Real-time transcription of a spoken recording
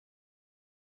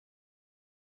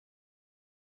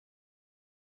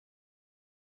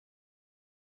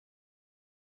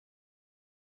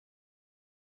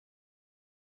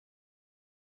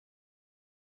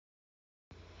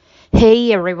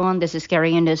Hey everyone, this is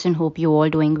Carrie Anderson. Hope you all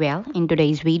doing well. In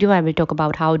today's video, I will talk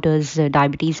about how does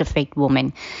diabetes affect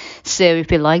women. So if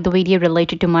you like the video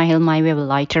related to my health, my way, I would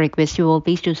like to request you all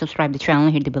please to subscribe the channel,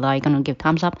 hit the bell icon, and give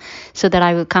thumbs up so that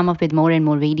I will come up with more and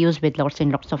more videos with lots and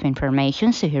lots of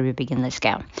information. So here we begin. Let's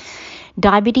go.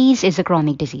 Diabetes is a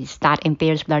chronic disease that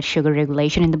impairs blood sugar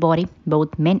regulation in the body.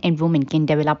 Both men and women can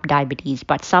develop diabetes,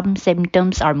 but some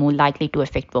symptoms are more likely to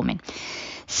affect women.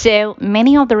 So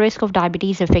many of the risk of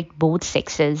diabetes affect both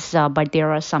sexes, but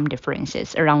there are some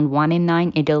differences. Around 1 in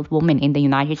 9 adult women in the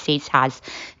United States has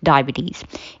diabetes.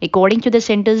 According to the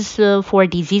Centers for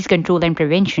Disease Control and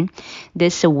Prevention,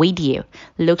 this video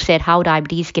looks at how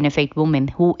diabetes can affect women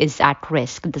who is at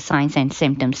risk, the signs and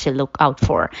symptoms to look out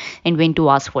for, and when to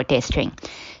ask for testing.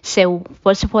 So,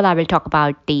 first of all, I will talk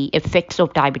about the effects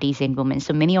of diabetes in women.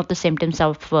 So, many of the symptoms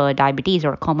of diabetes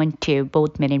are common to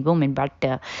both men and women,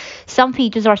 but some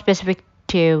features are specific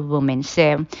to women.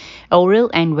 So, oral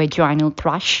and vaginal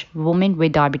thrush. Women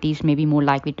with diabetes may be more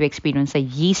likely to experience a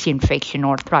yeast infection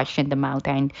or thrush in the mouth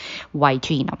and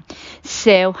vagina.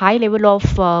 So, high level of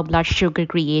blood sugar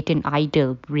create an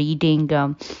ideal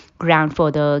breeding ground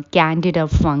for the candida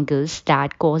fungus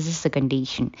that causes the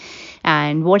condition.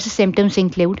 And what the symptoms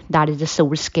include? That is the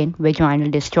sore skin,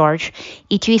 vaginal discharge,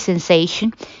 itchy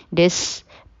sensation,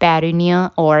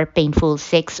 dyspareunia or painful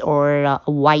sex, or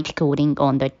white coating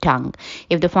on the tongue.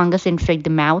 If the fungus infect the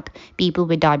mouth, people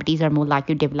with diabetes are more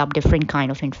likely to develop different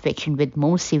kind of infection with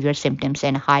more severe symptoms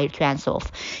and a higher chance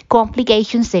of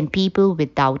complications than people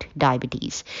without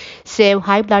diabetes. So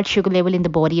high blood sugar level in the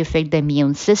body affect the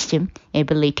immune system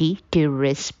ability to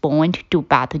respond to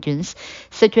pathogens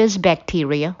such as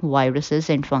bacteria, viruses,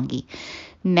 and fungi.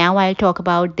 Now I'll talk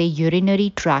about the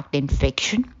urinary tract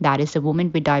infection. That is, a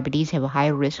woman with diabetes have a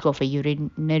higher risk of a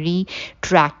urinary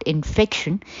tract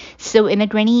infection. So in a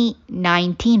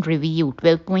 2019 review,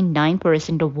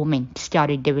 12.9% of women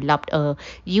started developed a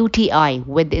UTI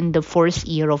within the first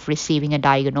year of receiving a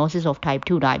diagnosis of type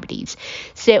 2 diabetes.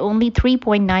 So only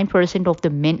 3.9% of the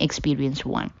men experienced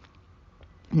one.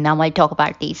 Now I talk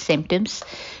about the symptoms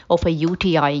of a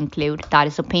UTI include that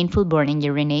is a painful burning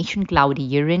urination, cloudy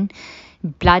urine,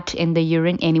 blood in the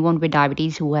urine. Anyone with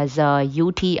diabetes who has a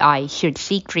UTI should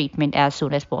seek treatment as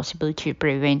soon as possible to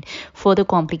prevent further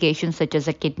complications such as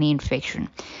a kidney infection.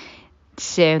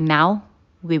 So now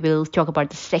we will talk about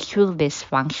the sexual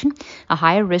dysfunction. A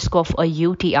higher risk of a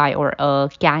UTI or a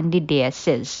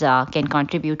candidiasis can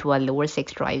contribute to a lower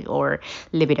sex drive or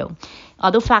libido.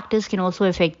 Other factors can also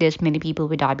affect this. Many people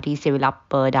with diabetes develop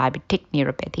diabetic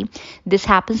neuropathy. This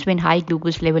happens when high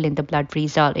glucose level in the blood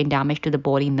result in damage to the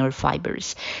body nerve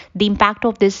fibers. The impact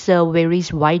of this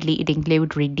varies widely. It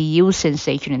includes reduced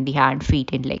sensation in the hand,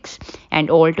 feet, and legs, and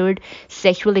altered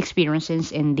sexual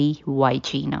experiences in the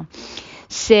vagina.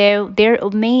 So there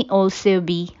may also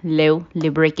be low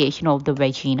lubrication of the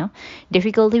vagina,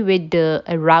 difficulty with the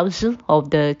arousal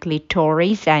of the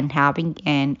clitoris and having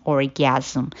an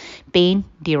orgasm, pain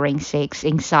during sex,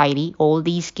 anxiety. All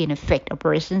these can affect a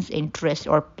person's interest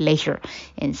or pleasure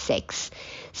in sex.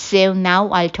 So now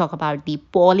I'll talk about the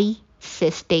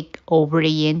polycystic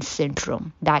ovarian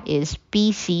syndrome, that is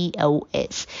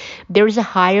PCOS. There is a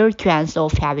higher chance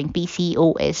of having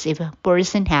PCOS if a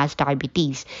person has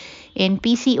diabetes. In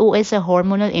PCOS, a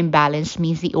hormonal imbalance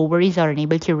means the ovaries are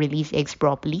unable to release eggs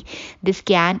properly. This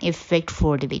can affect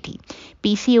fertility.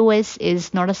 PCOS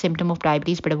is not a symptom of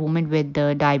diabetes, but a woman with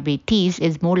diabetes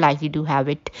is more likely to have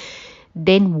it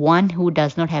than one who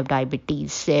does not have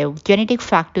diabetes. So, genetic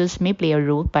factors may play a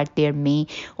role, but there may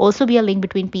also be a link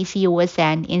between PCOS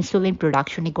and insulin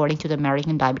production, according to the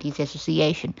American Diabetes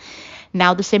Association.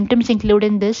 Now, the symptoms include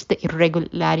in this the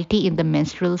irregularity in the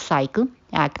menstrual cycle,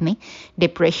 acne,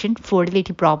 depression,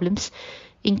 fertility problems,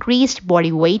 increased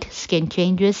body weight, skin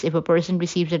changes. If a person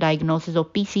receives a diagnosis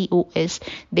of PCOS,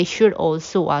 they should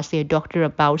also ask their doctor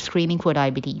about screening for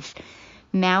diabetes.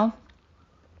 Now,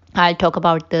 I'll talk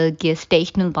about the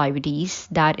gestational diabetes.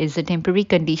 That is a temporary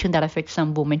condition that affects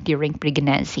some women during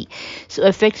pregnancy. So,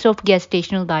 effects of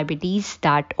gestational diabetes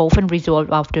that often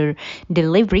resolve after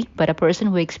delivery, but a person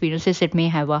who experiences it may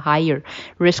have a higher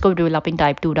risk of developing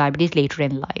type 2 diabetes later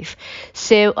in life.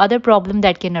 So, other problems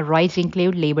that can arise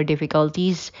include labor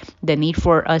difficulties, the need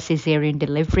for a cesarean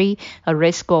delivery, a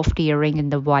risk of tearing in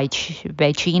the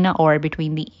vagina or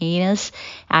between the anus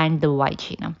and the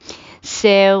vagina.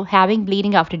 So, having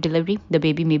bleeding after delivery, the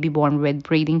baby may be born with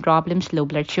breathing problems, low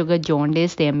blood sugar,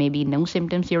 jaundice. There may be no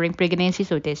symptoms during pregnancy,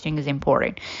 so testing is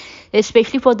important.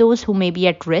 especially for those who may be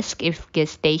at risk. If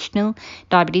gestational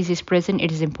diabetes is present,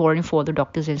 it is important for the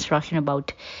doctor's instruction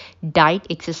about diet,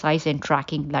 exercise, and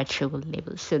tracking blood sugar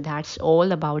levels. So that's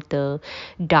all about the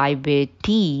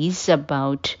diabetes,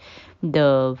 about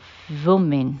the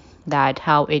woman, that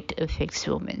how it affects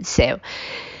women. So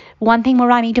one thing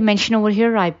more I need to mention over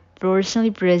here, I personally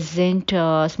present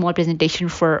a small presentation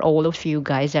for all of you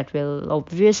guys that will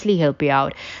obviously help you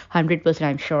out. 100%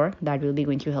 I'm sure that will be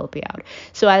going to help you out.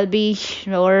 So I'll be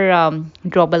sure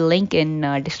drop a link in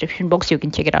description box. You can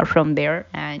check it out from there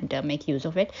and make use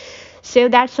of it. So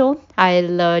that's all.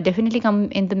 I'll definitely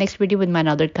come in the next video with my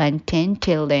other content.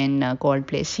 Till then, God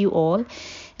bless you all.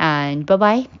 And bye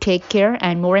bye, take care,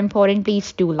 and more important,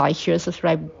 please do like, share,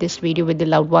 subscribe this video with the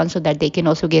loved ones so that they can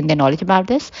also gain the knowledge about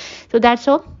this. So that's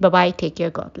all. Bye bye, take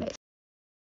care, God bless.